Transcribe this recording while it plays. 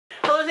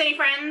Zainey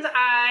friends,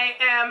 I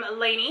am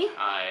Laney.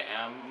 I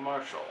am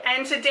Marshall.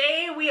 And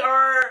today we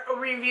are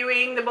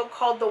reviewing the book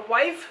called The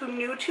Wife Who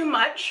Knew Too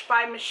Much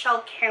by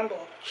Michele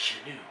Campbell. She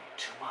knew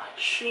too much.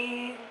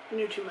 She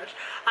knew too much.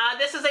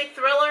 This is a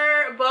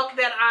thriller book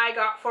that I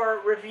got for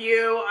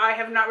review. I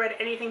have not read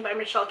anything by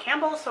Michele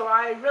Campbell, so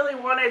I really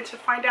wanted to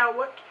find out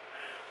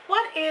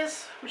what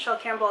is Michele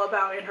Campbell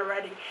about in her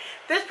writing.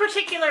 This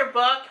particular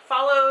book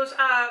follows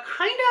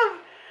kind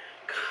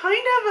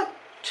of a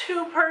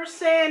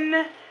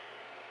two-person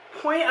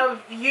point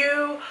of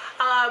view.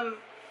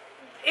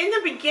 In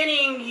the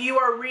beginning, you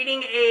are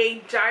reading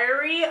a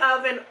diary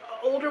of an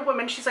older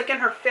woman. She's like in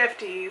her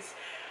 50s,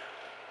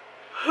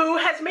 who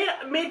has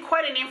made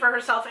quite a name for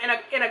herself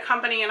in a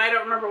company, and I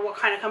don't remember what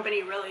kind of company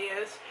it really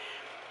is.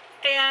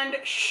 And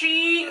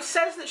she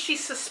says that she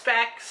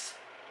suspects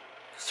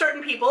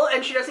certain people,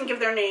 and she doesn't give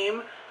their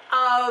name,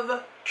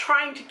 of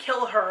trying to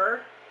kill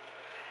her,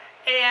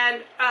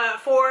 and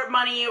for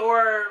money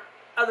or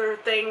other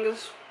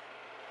things.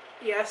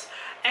 Yes.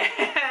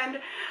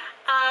 And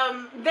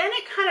then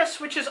it kind of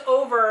switches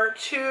over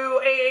to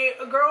a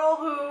girl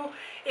who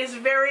is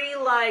very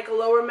like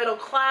lower middle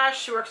class.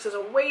 She works as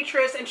a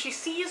waitress, and she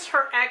sees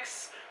her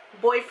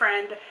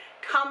ex-boyfriend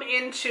come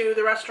into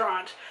the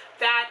restaurant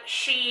that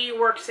she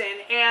works in,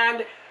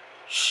 and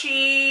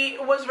she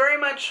was very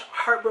much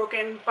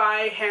heartbroken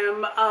by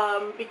him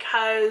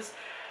because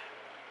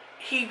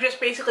he just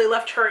basically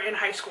left her in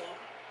high school.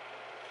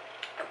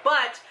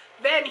 But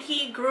then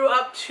he grew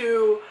up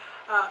to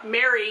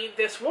marry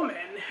this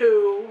woman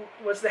who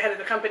was the head of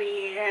the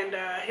company, and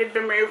had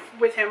been married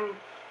with him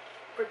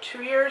for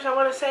 2 years, I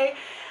want to say.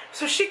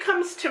 So he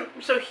comes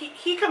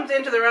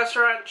into the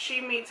restaurant, she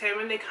meets him,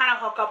 and they kind of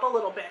hook up a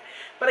little bit.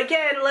 But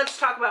again, let's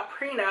talk about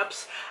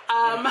prenups.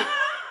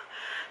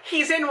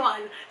 He's in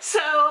one.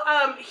 So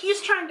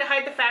he's trying to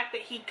hide the fact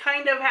that he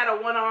kind of had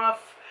a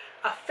one-off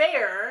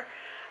affair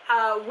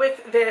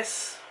with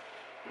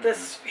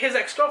his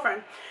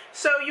ex-girlfriend.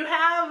 So you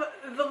have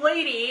the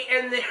lady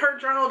and her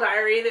journal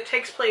diary that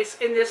takes place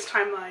in this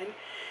timeline.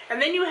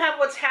 And then you have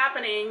what's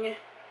happening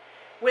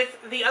with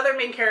the other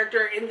main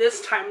character in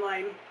this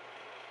timeline,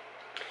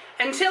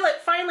 until it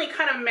finally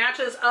kind of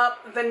matches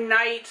up the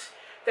night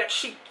that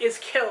she is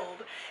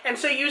killed. And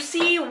so you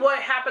see what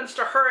happens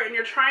to her, and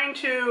you're trying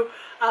to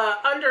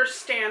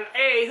understand,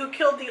 A, who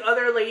killed the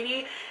other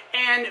lady,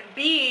 and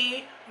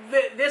B,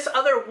 this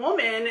other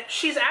woman,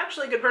 she's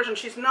actually a good person.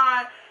 She's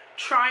not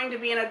trying to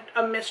be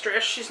a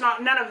mistress. She's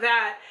not none of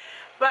that.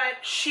 But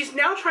she's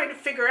now trying to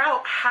figure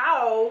out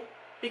how,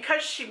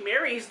 because she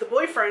marries the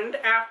boyfriend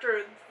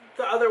after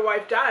the other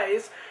wife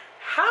dies,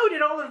 how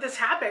did all of this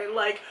happen?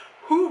 Like,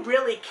 who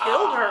really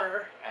killed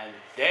her? And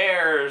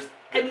there's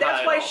the And that's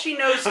title. why she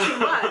knows too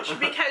much,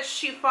 because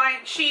she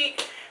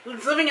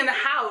is living in the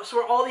house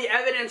where all the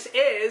evidence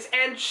is,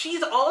 and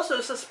she's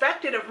also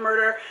suspected of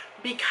murder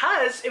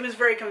because it was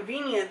very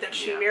convenient that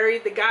she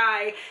married the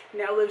guy,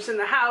 now lives in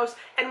the house,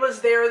 and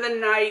was there the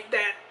night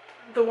that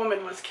the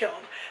woman was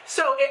killed.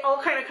 So it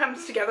all kind of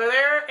comes together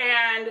there,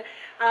 and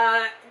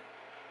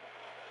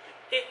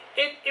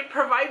it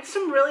provides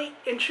some really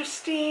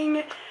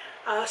interesting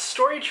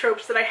story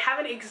tropes that I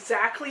haven't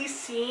exactly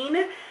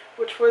seen,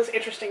 which was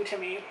interesting to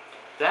me.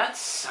 That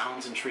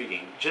sounds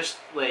intriguing. Just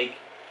like,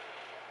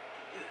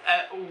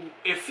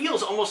 it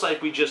feels almost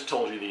like we just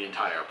told you the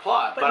entire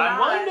plot, but I'm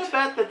willing to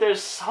bet that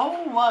there's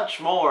so much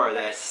more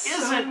that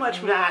isn't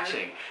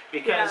matching,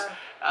 because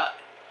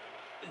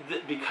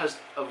because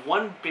of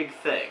one big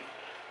thing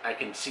I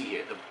can see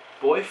here. The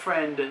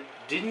boyfriend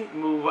didn't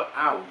move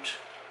out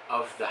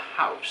of the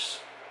house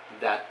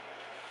that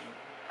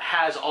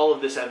has all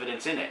of this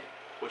evidence in it,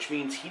 which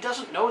means he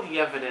doesn't know the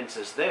evidence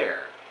is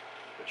there,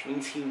 which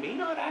means he may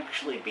not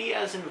actually be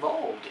as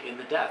involved in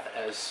the death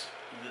as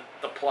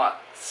the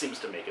plot seems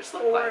to make us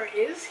look like. Or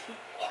is he?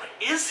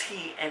 Or is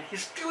he? And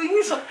he's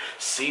doing something.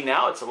 See,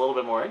 now it's a little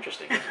bit more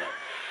interesting, isn't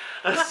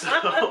it?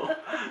 So,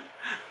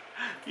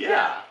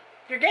 yeah.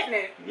 You're getting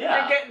it. Yeah.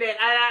 You're getting it.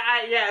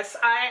 Yes.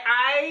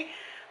 I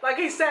like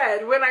I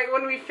said, when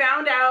we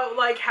found out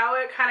like how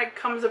it kind of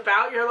comes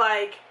about, you're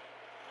like,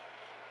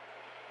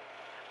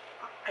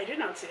 I did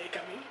not see it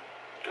coming.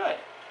 Good.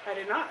 I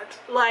did not.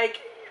 Like,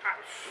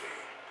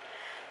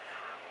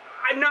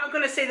 I'm not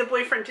going to say the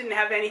boyfriend didn't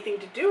have anything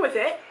to do with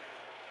it,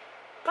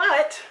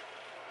 but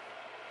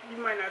you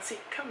might not see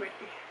it coming.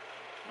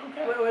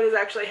 Okay. What is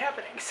actually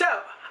happening.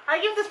 So, I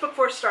give this book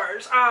 4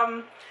 stars.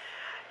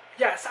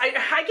 Yes, I give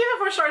it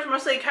 4 stars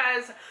mostly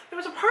because there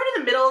was a part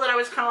in the middle that I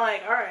was kind of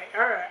like,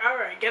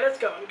 alright, get us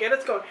going.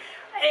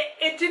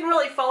 It didn't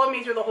really follow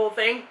me through the whole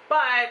thing,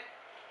 but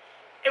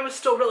it was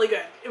still really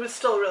good. It was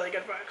still a really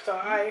good book, so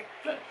I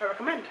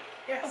recommend.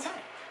 Yes. Okay.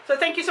 So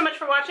thank you so much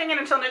for watching, and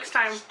until next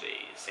time.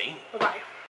 Stay zany. Bye-bye.